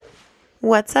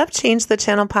What's up, Change the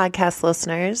Channel podcast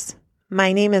listeners?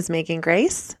 My name is Megan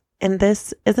Grace, and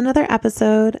this is another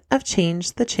episode of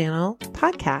Change the Channel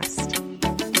podcast.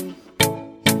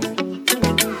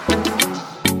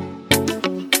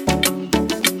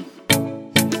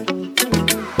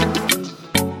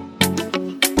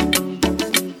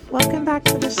 Welcome back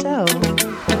to the show.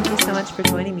 Thank you so much for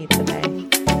joining me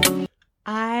today.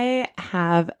 I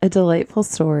have a delightful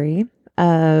story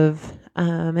of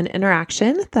an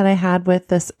interaction that I had with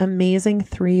this amazing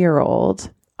 3-year-old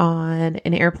on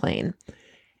an airplane.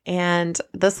 And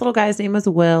this little guy's name was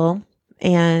Will,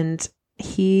 and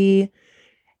his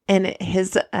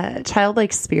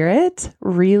childlike spirit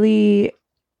really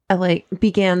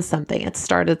began something. It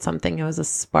started something. It was a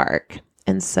spark.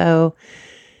 And so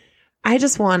I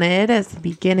just wanted, as the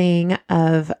beginning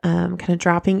of kind of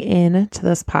dropping into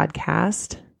this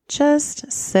podcast,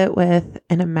 just sit with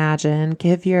and imagine,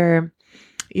 give your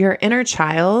inner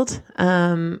child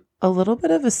a little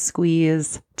bit of a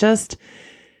squeeze. Just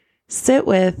sit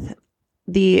with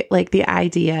the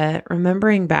idea,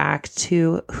 remembering back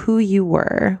to who you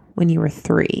were when you were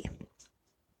 3.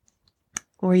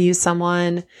 Were you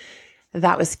someone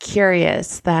that was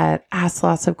curious, that asked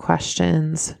lots of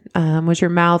questions? Was your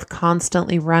mouth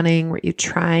constantly running? Were you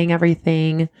trying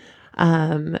everything?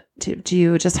 Do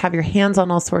you just have your hands on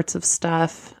all sorts of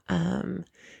stuff? Can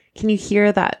you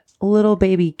hear that little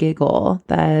baby giggle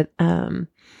that,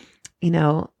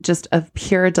 just of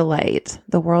pure delight?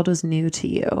 The world was new to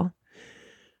you.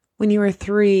 When you were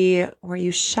 3, were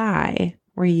you shy?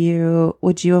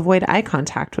 Would you avoid eye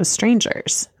contact with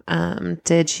strangers?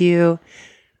 Did you,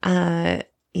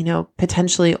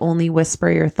 potentially only whisper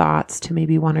your thoughts to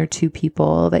maybe 1 or 2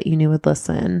 people that you knew would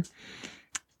listen?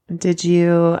 Did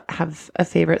you have a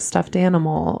favorite stuffed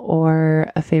animal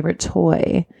or a favorite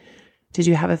toy? Did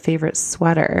you have a favorite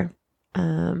sweater?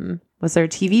 Was there a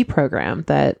TV program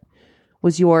that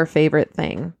was your favorite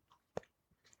thing?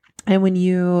 And when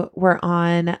you were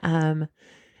on,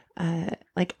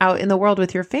 out in the world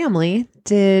with your family,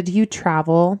 did you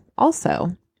travel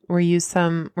also? Were you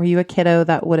a kiddo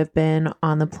that would have been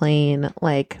on the plane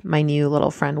like my new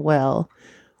little friend Will?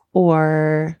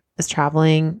 Or is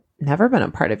traveling never been a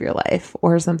part of your life,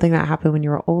 or something that happened when you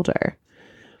were older?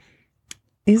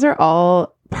 These are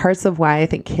all parts of why I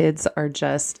think kids are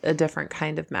just a different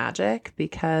kind of magic,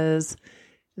 because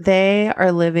they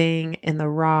are living in the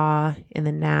raw, in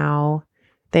the now.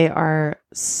 They are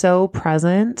so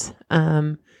present.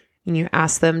 And you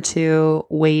ask them to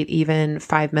wait even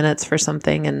 5 minutes for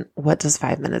something, and what does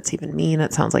 5 minutes even mean?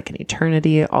 It sounds like an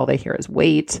eternity. All they hear is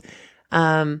wait.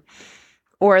 Or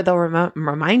they'll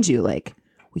remind you, like,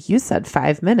 well, you said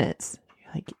 5 minutes.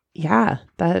 You're like, yeah,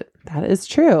 that is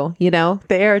true.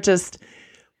 They are just,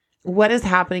 what is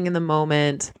happening in the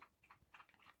moment,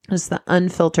 just the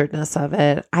unfilteredness of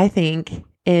it, I think,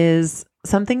 is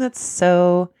something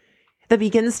that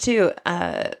begins to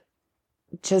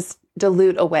just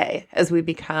dilute away as we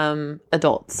become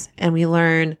adults and we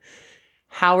learn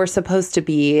how we're supposed to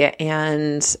be,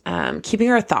 and keeping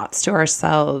our thoughts to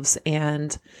ourselves,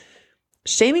 and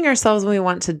shaming ourselves when we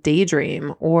want to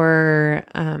daydream or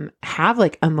have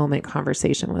like a moment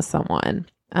conversation with someone.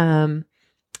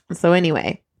 So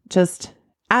anyway, just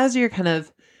as you're kind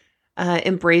of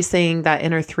embracing that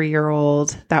inner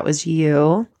 3-year-old that was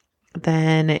you,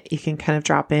 then you can kind of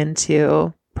drop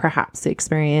into perhaps the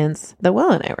experience that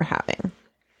Will and I were having.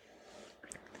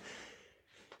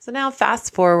 So now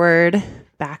fast forward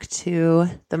back to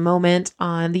the moment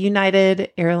on the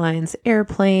United Airlines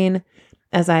airplane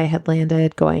as I had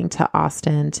landed going to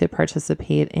Austin to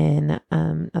participate in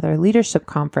another leadership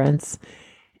conference.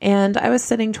 And I was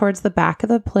sitting towards the back of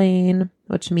the plane,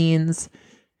 which means,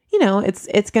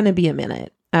 it's going to be a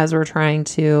minute as we're trying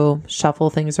to shuffle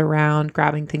things around,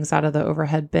 grabbing things out of the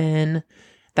overhead bin,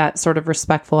 that sort of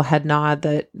respectful head nod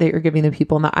that you're giving the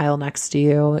people in the aisle next to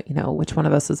you, which one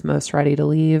of us is most ready to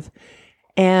leave.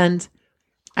 And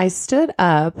I stood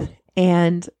up,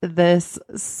 and this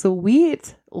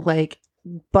sweet,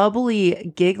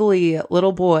 bubbly, giggly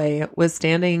little boy was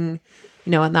standing,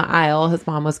 in the aisle. His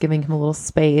mom was giving him a little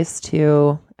space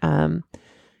to kind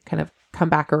of come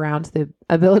back around to the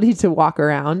ability to walk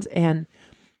around. And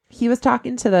he was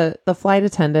talking to the flight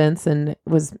attendants and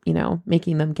was,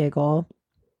 making them giggle.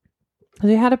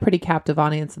 We had a pretty captive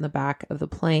audience in the back of the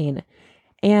plane.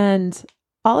 And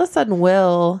all of a sudden,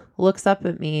 Will looks up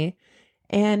at me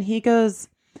and he goes,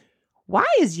 "Why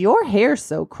is your hair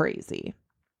so crazy?"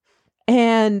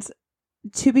 And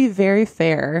to be very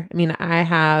fair, I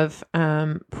have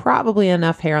probably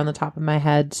enough hair on the top of my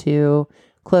head to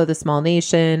clothe a small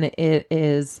nation. It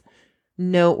is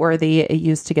noteworthy. It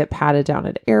used to get patted down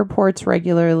at airports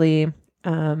regularly.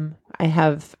 I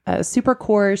have a super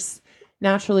coarse,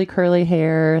 naturally curly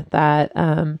hair that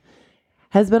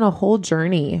has been a whole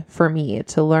journey for me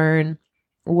to learn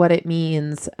what it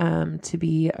means to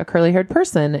be a curly haired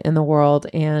person in the world.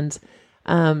 And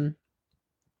I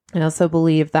also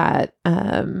believe that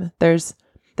there's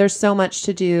so much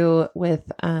to do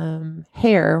with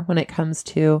hair when it comes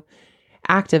to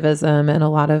activism, and a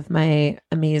lot of my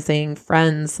amazing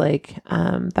friends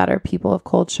that are people of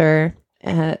culture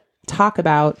talk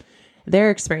about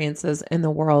their experiences in the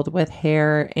world with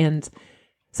hair. And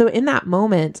so in that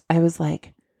moment, I was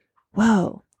like,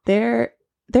 whoa, there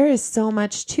is so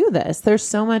much to this. There's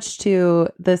so much to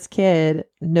this kid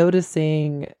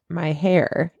noticing my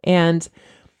hair. And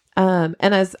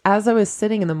as I was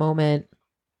sitting in the moment,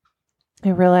 I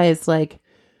realized like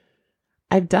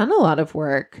I've done a lot of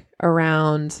work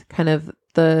around kind of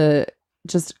the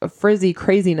just frizzy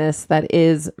craziness that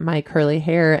is my curly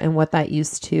hair and what that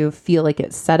used to feel like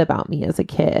it said about me as a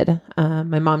kid.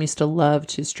 My mom used to love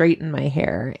to straighten my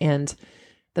hair, and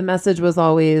the message was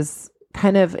always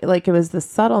kind of like, it was the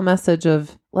subtle message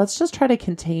of, let's just try to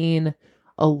contain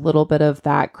a little bit of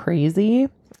that crazy.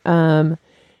 And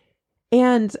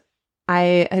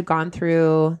I had gone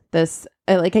through this,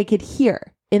 I could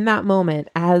hear in that moment,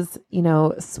 as,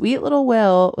 sweet little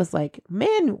Will was like,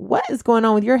 man, what is going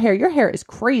on with your hair? Your hair is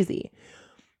crazy.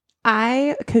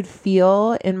 I could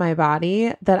feel in my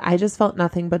body that I just felt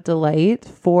nothing but delight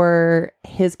for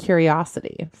his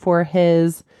curiosity, for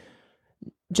his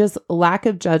just lack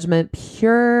of judgment,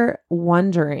 pure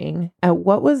wondering at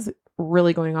what was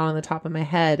really going on the top of my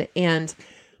head. And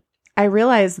I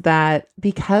realized that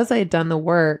because I had done the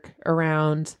work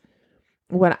around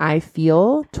what I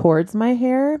feel towards my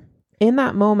hair, in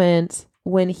that moment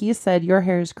when he said, your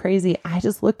hair is crazy, I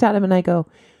just looked at him and I go,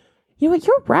 you know what,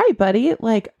 you're right, buddy.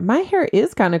 Like, my hair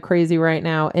is kind of crazy right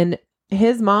now. And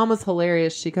his mom was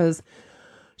hilarious. She was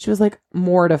like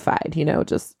mortified,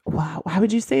 just, wow, why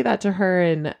would you say that to her?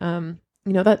 And,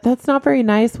 that's not very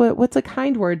nice. What's a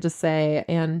kind word to say?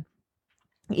 And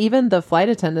even the flight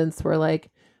attendants were like,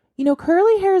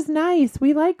 curly hair is nice.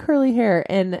 We like curly hair.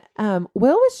 And,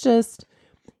 Will was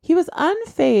he was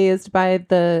unfazed by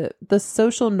the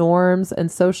social norms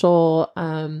and social,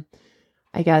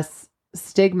 I guess,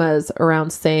 stigmas around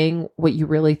saying what you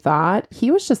really thought. He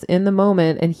was just in the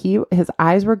moment, and his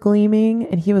eyes were gleaming,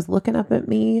 and he was looking up at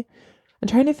me and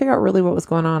trying to figure out really what was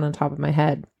going on top of my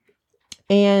head.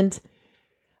 And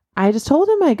I just told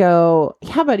him, I go,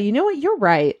 yeah, buddy, you know what? You're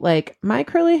right. Like, my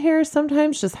curly hair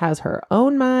sometimes just has her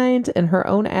own mind and her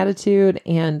own attitude.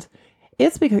 And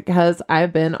it's because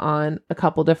I've been on a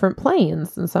couple different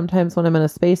planes. And sometimes when I'm in a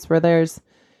space where there's,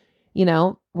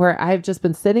 where I've just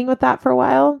been sitting with that for a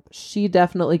while, she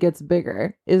definitely gets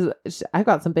bigger. I've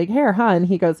got some big hair, huh? And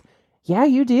he goes, yeah,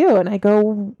 you do. And I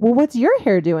go, well, what's your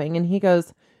hair doing? And he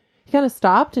goes, he kind of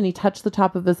stopped and he touched the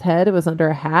top of his head. It was under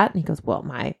a hat. And he goes, well,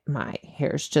 my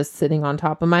hair's just sitting on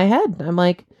top of my head. And I'm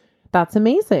like, that's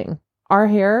amazing. Our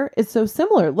hair is so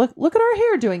similar. Look at our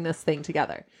hair doing this thing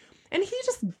together. And he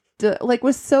just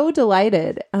was so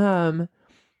delighted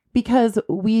because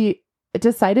we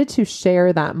decided to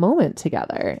share that moment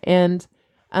together. And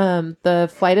the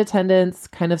flight attendants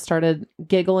kind of started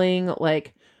giggling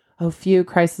like, oh, phew,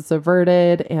 crisis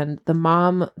averted. And the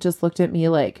mom just looked at me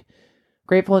like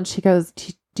grateful. And she goes,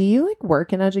 do you like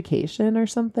work in education or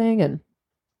something? And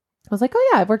I was like, oh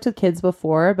yeah, I've worked with kids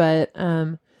before, but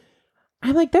I'm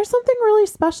like, there's something really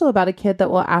special about a kid that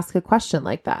will ask a question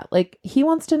like that. Like, he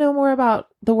wants to know more about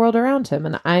the world around him,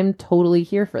 and I'm totally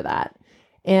here for that.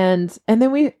 And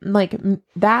then we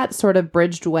that sort of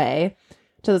bridged way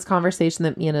to this conversation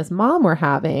that me and his mom were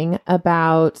having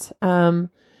about,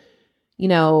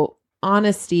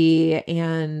 honesty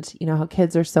and, how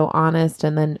kids are so honest.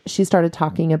 And then she started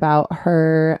talking about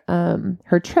her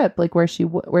trip, like where she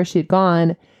had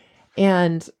gone.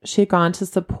 And she had gone to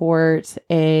support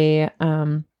a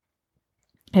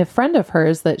friend of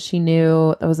hers that she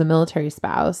knew that was a military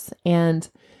spouse. And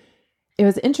it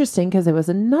was interesting because it was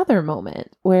another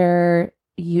moment where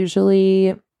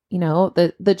usually,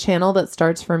 the channel that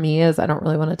starts for me is I don't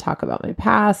really want to talk about my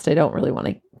past. I don't really want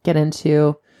to get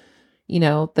into,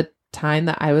 the time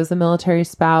that I was a military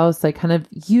spouse. I kind of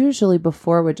usually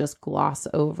before would just gloss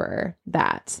over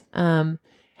that.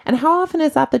 And how often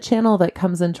is that the channel that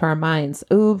comes into our minds?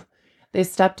 Ooh, they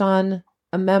stepped on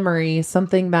a memory,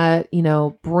 something that,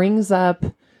 brings up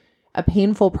a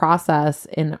painful process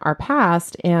in our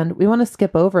past, and we want to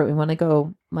skip over it. We want to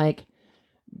go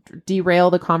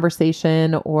derail the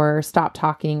conversation or stop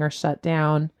talking or shut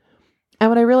down. And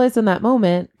what I realized in that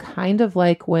moment, kind of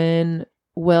like when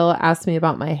Will asked me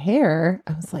about my hair,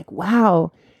 I was like,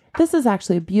 wow, this is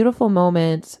actually a beautiful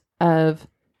moment of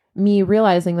me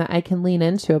realizing that I can lean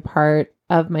into a part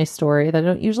of my story that I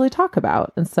don't usually talk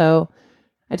about. And so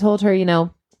I told her,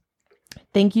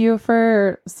 thank you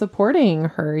for supporting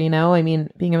her. I mean,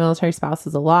 being a military spouse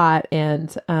is a lot,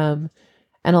 and a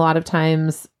lot of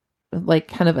times, like,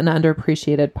 kind of an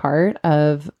underappreciated part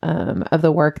of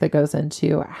the work that goes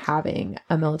into having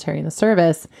a military in the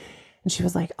service. And she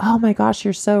was like, "Oh my gosh,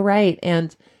 you're so right."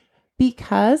 And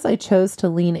because I chose to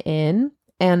lean in,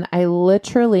 and I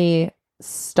literally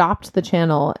stopped the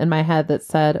channel in my head that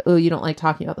said, "Oh, you don't like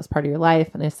talking about this part of your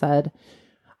life," and I said,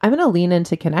 I'm going to lean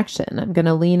into connection. I'm going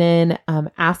to lean in,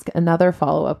 ask another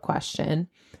follow-up question.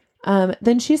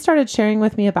 Then she started sharing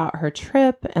with me about her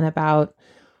trip and about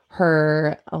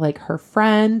her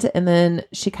friend. And then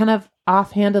she kind of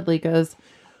offhandedly goes,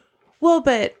 well,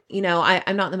 but,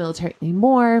 I'm not in the military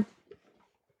anymore,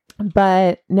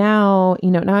 but now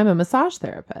I'm a massage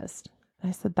therapist. I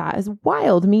said, that is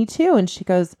wild. Me too. And she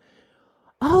goes,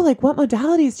 oh, like, what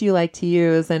modalities do you like to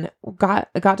use? And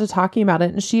got to talking about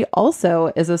it. And she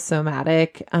also is a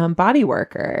somatic body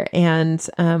worker and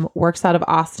works out of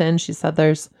Austin. She said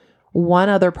there's one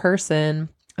other person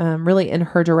really in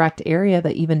her direct area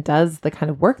that even does the kind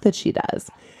of work that she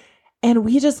does. And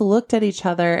we just looked at each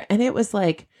other, and it was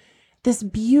like this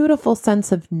beautiful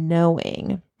sense of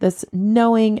knowing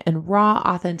and raw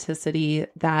authenticity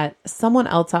that someone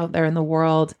else out there in the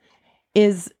world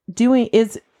is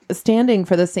standing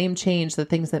for the same change, the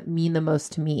things that mean the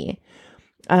most to me.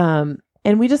 And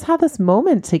we just had this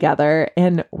moment together,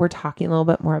 and we're talking a little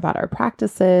bit more about our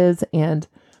practices. And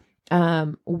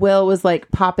Will was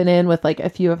like popping in with like a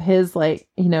few of his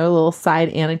little side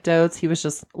anecdotes. He was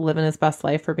just living his best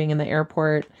life for being in the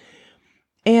airport.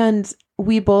 And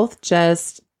we both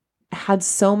just had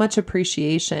so much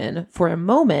appreciation for a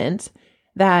moment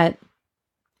that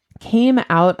came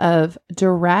out of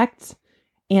direct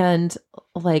and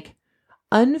like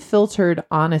unfiltered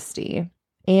honesty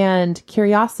and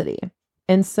curiosity.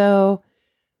 And so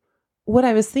what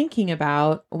I was thinking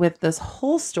about with this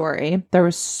whole story, there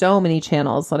were so many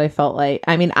channels that I felt like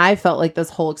this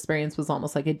whole experience was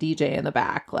almost like a DJ in the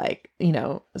back, like,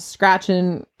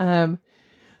 scratching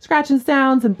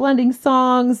sounds and blending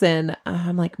songs. And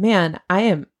I'm like, man, I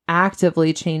am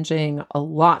actively changing a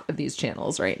lot of these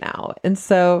channels right now. And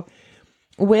so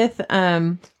with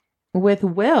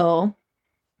Will,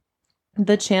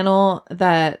 the channel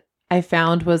that I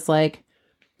found was like,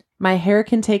 my hair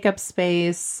can take up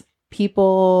space.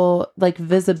 People, like,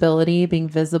 visibility, being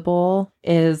visible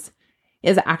is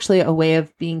actually a way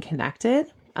of being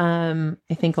connected. I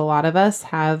think a lot of us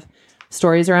have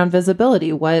stories around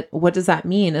visibility. What does that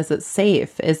mean? Is it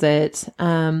safe? Is it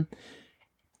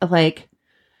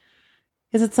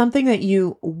is it something that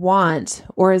you want,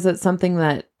 or is it something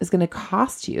that is going to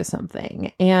cost you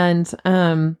something? And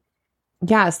so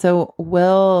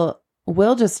Will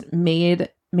just made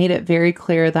it very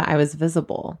clear that I was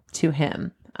visible to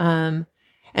him. And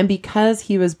because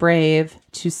he was brave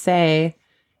to say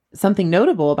something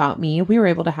notable about me, we were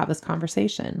able to have this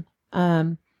conversation.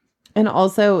 And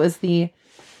also it was the,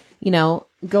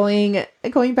 going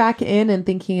back in and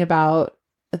thinking about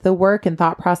the work and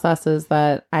thought processes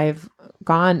that I've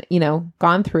gone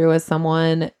through as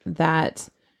someone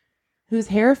whose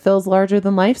hair feels larger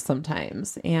than life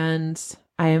sometimes. And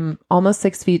I'm almost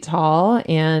 6 feet tall,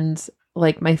 and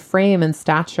like my frame and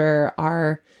stature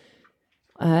are,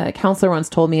 a counselor once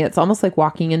told me, it's almost like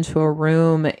walking into a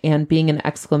room and being an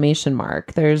exclamation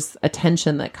mark. There's a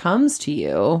tension that comes to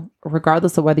you,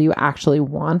 regardless of whether you actually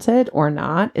want it or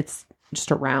not. It's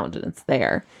just around and it's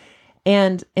there.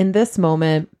 And in this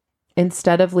moment,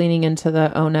 instead of leaning into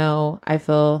the, oh no, I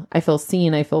feel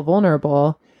seen, I feel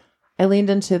vulnerable, I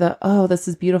leaned into the, oh, this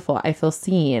is beautiful. I feel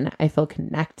seen. I feel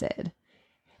connected.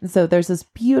 And so there's this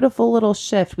beautiful little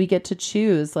shift. We get to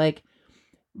choose, like,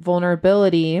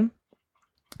 vulnerability,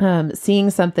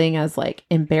 seeing something as like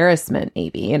embarrassment,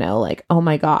 maybe, like, oh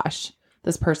my gosh,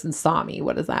 this person saw me.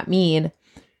 What does that mean?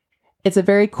 It's a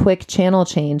very quick channel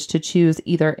change to choose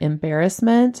either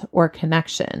embarrassment or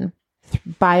connection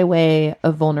by way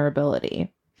of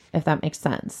vulnerability, if that makes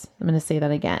sense. I'm going to say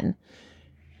that again.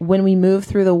 When we move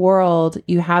through the world,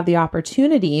 we have the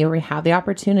opportunity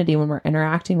when we're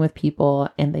interacting with people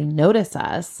and they notice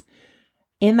us,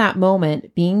 in that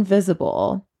moment, being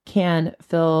visible can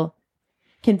feel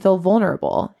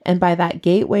vulnerable. And by that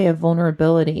gateway of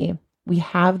vulnerability, we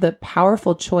have the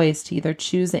powerful choice to either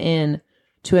choose in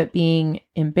to it being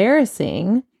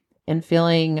embarrassing and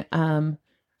feeling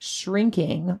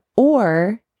shrinking,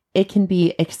 or it can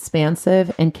be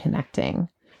expansive and connecting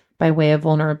by way of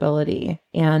vulnerability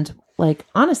and like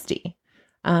honesty.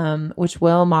 which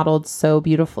Will modeled so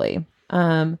beautifully.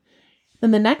 Then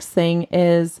the next thing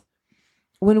is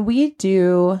when we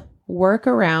do work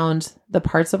around the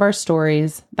parts of our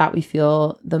stories that we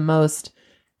feel the most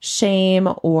shame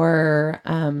or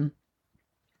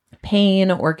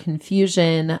pain or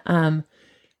confusion,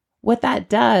 what that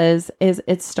does is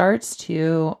it starts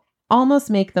to almost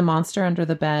make the monster under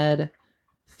the bed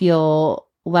feel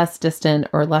less distant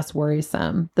or less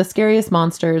worrisome. The scariest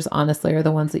monsters, honestly, are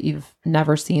the ones that you've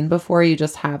never seen before. You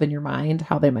just have in your mind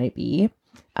how they might be.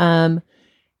 And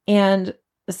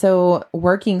so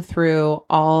working through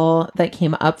all that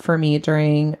came up for me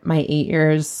during my 8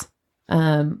 years,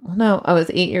 I was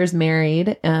 8 years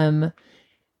married,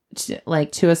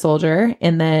 to a soldier.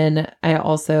 And then I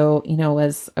also,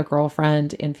 was a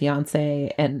girlfriend and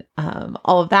fiance and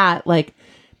all of that. Like,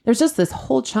 there's just this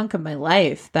whole chunk of my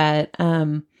life that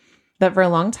for a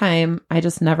long time, I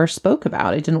just never spoke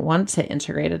about. I didn't want to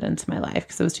integrate it into my life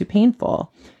because it was too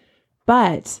painful.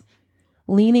 But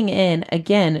leaning in,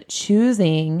 again,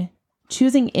 choosing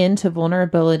into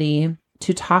vulnerability,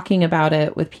 to talking about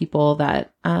it with people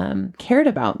that cared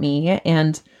about me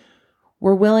and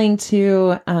were willing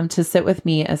to sit with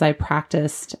me as I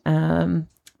practiced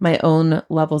my own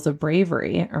levels of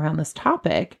bravery around this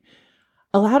topic,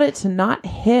 allowed it to not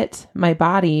hit my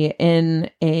body in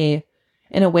a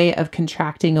way of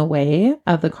contracting away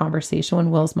of the conversation.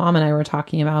 When Will's mom and I were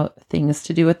talking about things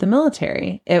to do with the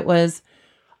military, it was,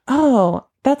 oh,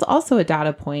 that's also a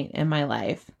data point in my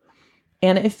life.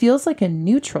 And it feels like a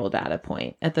neutral data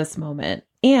point at this moment.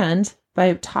 And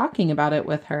by talking about it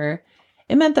with her,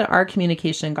 it meant that our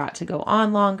communication got to go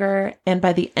on longer. And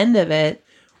by the end of it,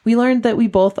 we learned that we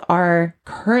both are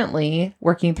currently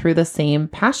working through the same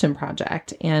passion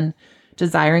project and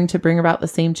desiring to bring about the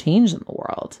same change in the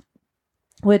world,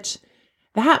 which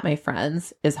that, my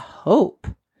friends, is hope.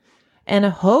 And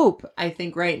hope, I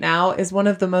think right now, is one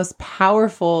of the most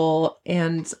powerful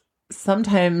and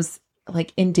sometimes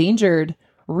endangered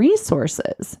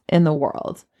resources in the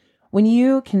world. When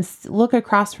you can look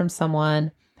across from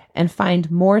someone and find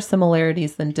more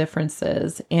similarities than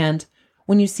differences, and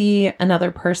when you see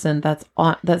another person that's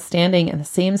standing in the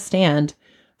same stand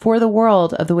for the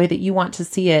world of the way that you want to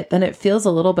see it, then it feels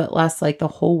a little bit less like the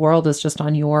whole world is just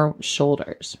on your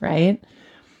shoulders, right?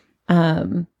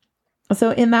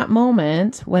 So in that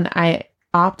moment, when I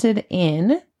opted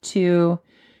in to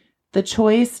the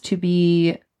choice to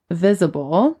be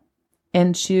visible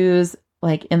and choose,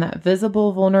 in that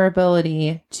visible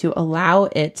vulnerability, to allow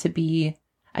it to be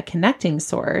a connecting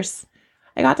source,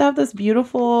 I got to have this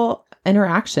beautiful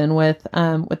interaction with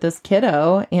this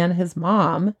kiddo and his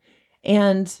mom.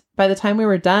 And by the time we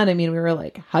were done, we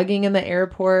were hugging in the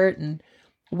airport, and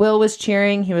Will was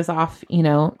cheering. He was off,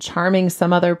 charming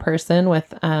some other person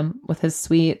with his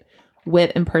sweet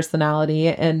wit and personality.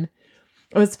 And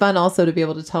it was fun also to be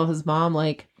able to tell his mom,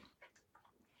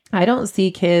 I don't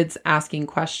see kids asking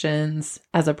questions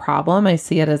as a problem. I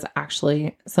see it as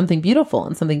actually something beautiful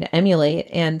and something to emulate.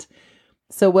 And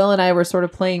so Will and I were sort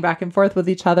of playing back and forth with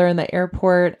each other in the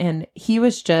airport, and he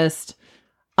was just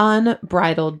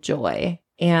unbridled joy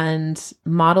and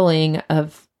modeling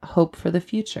of hope for the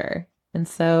future. And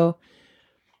so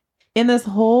in this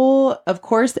whole, of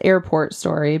course, airport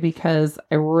story, because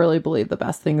I really believe the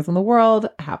best things in the world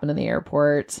happen in the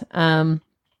airport,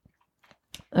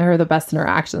 or the best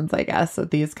interactions, I guess,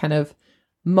 at these kind of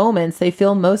moments, they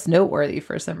feel most noteworthy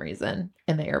for some reason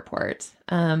in the airport.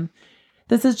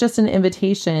 This is just an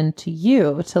invitation to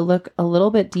you to look a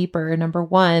little bit deeper. Number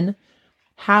one,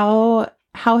 how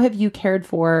have you cared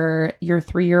for your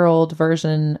 3-year-old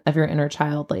version of your inner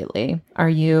child lately? Are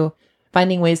you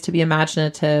finding ways to be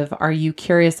imaginative? Are you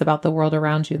curious about the world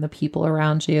around you and the people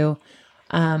around you?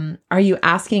 Are you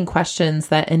asking questions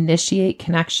that initiate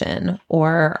connection,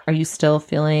 or are you still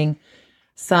feeling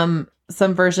some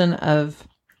version of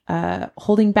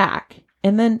holding back?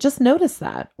 And then just notice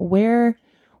that. Where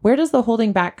does the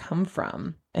holding back come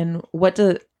from? And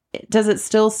does it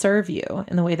still serve you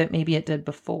in the way that maybe it did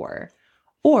before?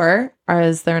 Or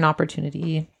is there an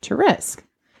opportunity to risk?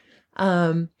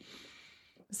 And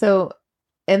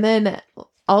then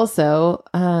also,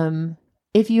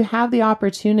 if you have the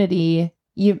opportunity,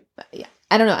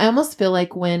 I don't know, I almost feel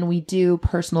like when we do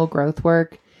personal growth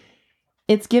work,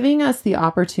 it's giving us the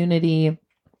opportunity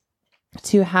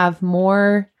to have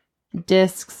more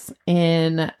discs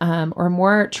in, or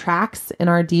more tracks in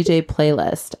our DJ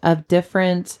playlist of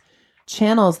different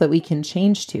channels that we can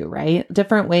change to, right?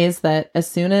 Different ways that as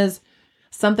soon as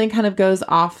something kind of goes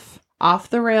off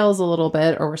the rails a little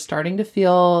bit, or we're starting to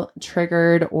feel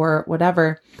triggered or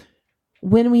whatever,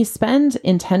 when we spend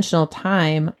intentional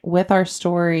time with our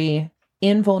story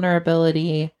in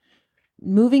vulnerability,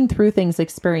 moving through things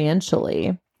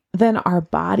experientially, then our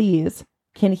bodies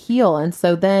can heal. And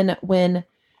so then when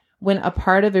a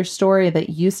part of your story that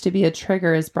used to be a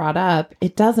trigger is brought up,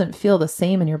 it doesn't feel the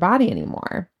same in your body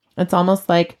anymore. It's almost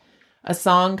like a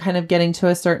song kind of getting to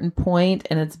a certain point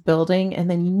and it's building. And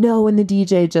then, when the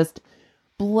DJ just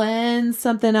blends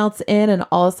something else in and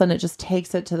all of a sudden it just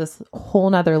takes it to this whole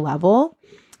nother level.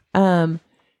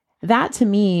 That to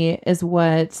me is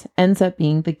what ends up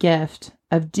being the gift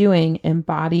of doing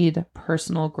embodied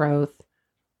personal growth,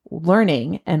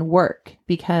 learning and work,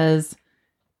 because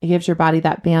it gives your body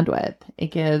that bandwidth.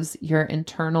 It gives your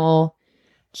internal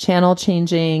channel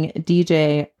changing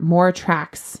DJ more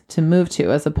tracks to move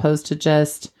to, as opposed to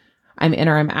just, I'm in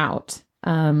or I'm out.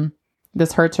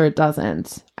 This hurts or it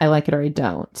doesn't. I like it or I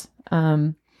don't.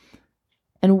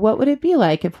 And what would it be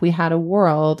like if we had a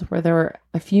world where there were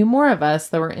a few more of us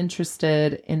that were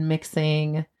interested in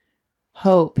mixing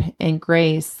hope and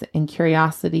grace and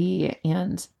curiosity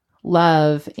and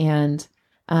love and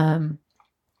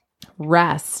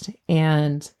rest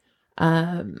and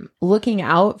looking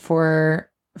out for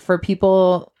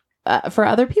people, for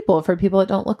other people, for people that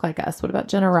don't look like us? What about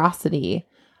generosity?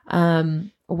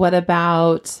 What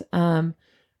about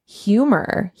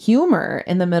humor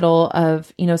in the middle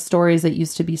of, stories that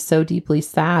used to be so deeply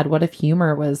sad? What if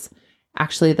humor was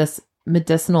actually this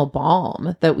medicinal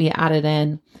balm that we added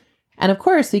in? And of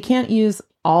course, we can't use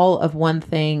all of one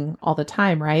thing all the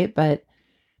time, right? But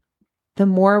the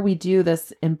more we do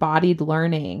this embodied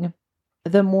learning,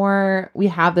 the more we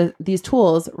have these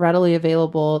tools readily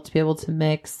available to be able to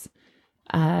mix,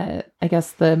 I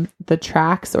guess, the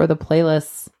tracks or the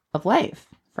playlists of life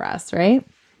for us, right?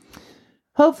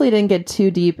 Hopefully didn't get too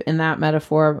deep in that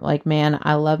metaphor. Like, man,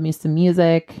 I love me some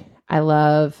music. I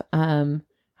love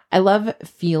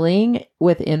feeling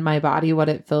within my body what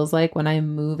it feels like when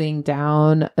I'm moving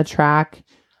down a track.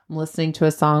 I'm listening to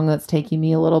a song that's taking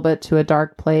me a little bit to a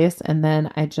dark place, and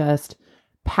then I just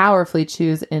powerfully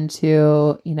choose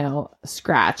into,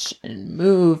 scratch and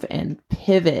move and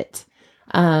pivot.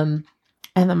 And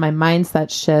then my mindset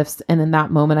shifts. And in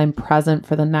that moment, I'm present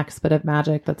for the next bit of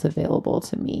magic that's available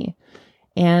to me.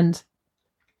 And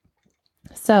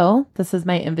so this is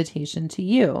my invitation to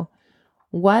you.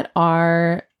 What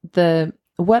are the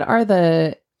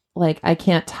I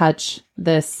can't touch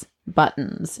this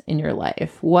buttons in your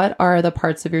life? What are the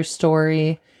parts of your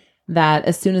story that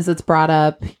as soon as it's brought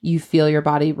up, you feel your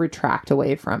body retract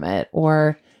away from it,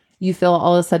 or you feel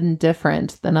all of a sudden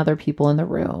different than other people in the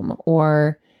room,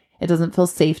 or it doesn't feel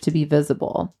safe to be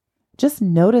visible? Just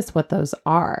notice what those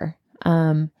are.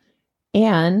 And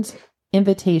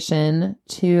invitation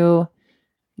to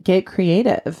get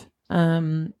creative.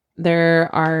 There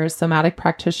are somatic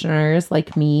practitioners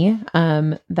like me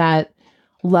that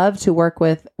love to work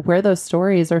with where those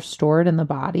stories are stored in the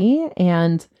body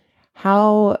and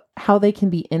how they can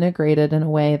be integrated in a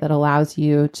way that allows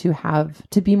you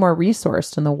to be more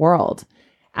resourced in the world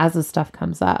as the stuff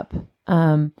comes up.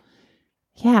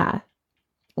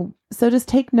 So just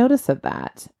take notice of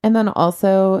that. And then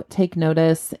also take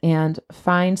notice and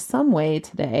find some way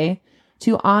today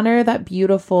to honor that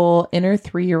beautiful inner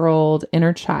 3-year-old,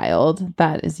 inner child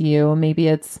that is you. Maybe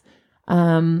it's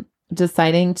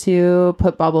deciding to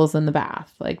put bubbles in the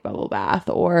bath, like bubble bath,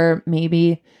 or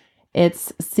maybe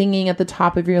it's singing at the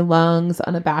top of your lungs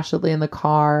unabashedly in the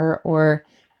car, or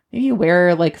maybe you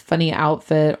wear like funny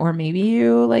outfit, or maybe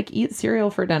you like eat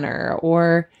cereal for dinner,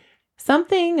 or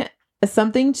something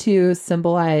to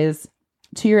symbolize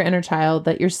to your inner child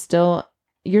that you're still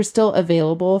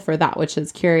available for that which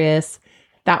is curious,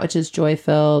 that which is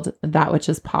joy-filled, that which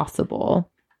is possible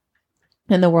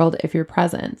in the world if you're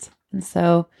present. And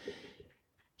so,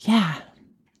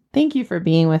 thank you for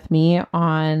being with me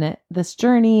on this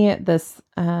journey, this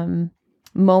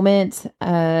moment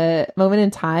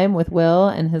in time with Will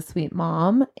and his sweet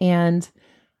mom. And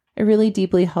I really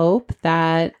deeply hope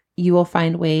that you will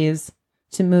find ways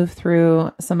to move through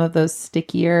some of those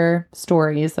stickier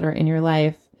stories that are in your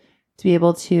life, to be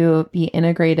able to be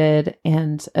integrated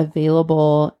and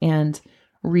available and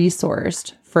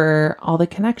resourced for all the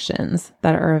connections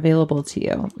that are available to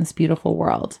you in this beautiful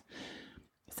world.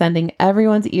 Sending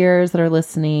everyone's ears that are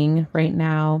listening right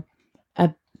now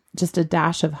just a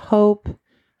dash of hope,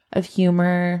 of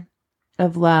humor,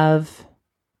 of love,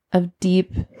 of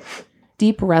deep,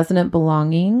 deep resonant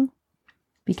belonging.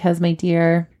 Because, my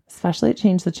dear, especially at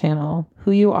Change the Channel,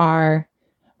 who you are,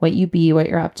 what you be, what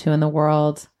you're up to in the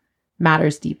world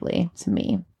matters deeply to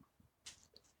me.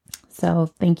 So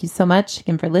thank you so much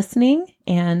again for listening.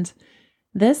 And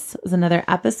this is another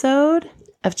episode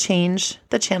of Change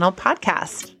the Channel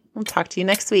podcast. We'll talk to you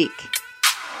next week.